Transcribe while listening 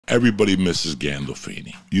Everybody misses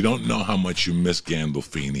Gandolfini. You don't know how much you miss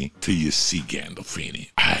Gandolfini till you see Gandolfini.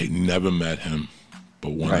 I never met him,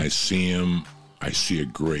 but when I see him, I see a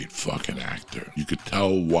great fucking actor. You could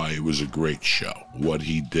tell why it was a great show. What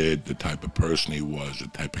he did, the type of person he was, the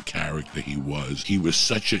type of character he was. He was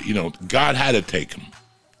such a, you know, God had to take him.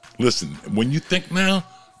 Listen, when you think now,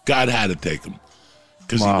 God had to take him.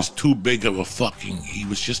 Because he was too big of a fucking, he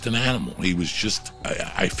was just an animal. He was just,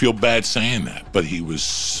 I feel bad saying that, but he was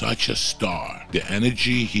such a star. The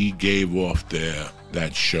energy he gave off there,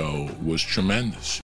 that show, was tremendous.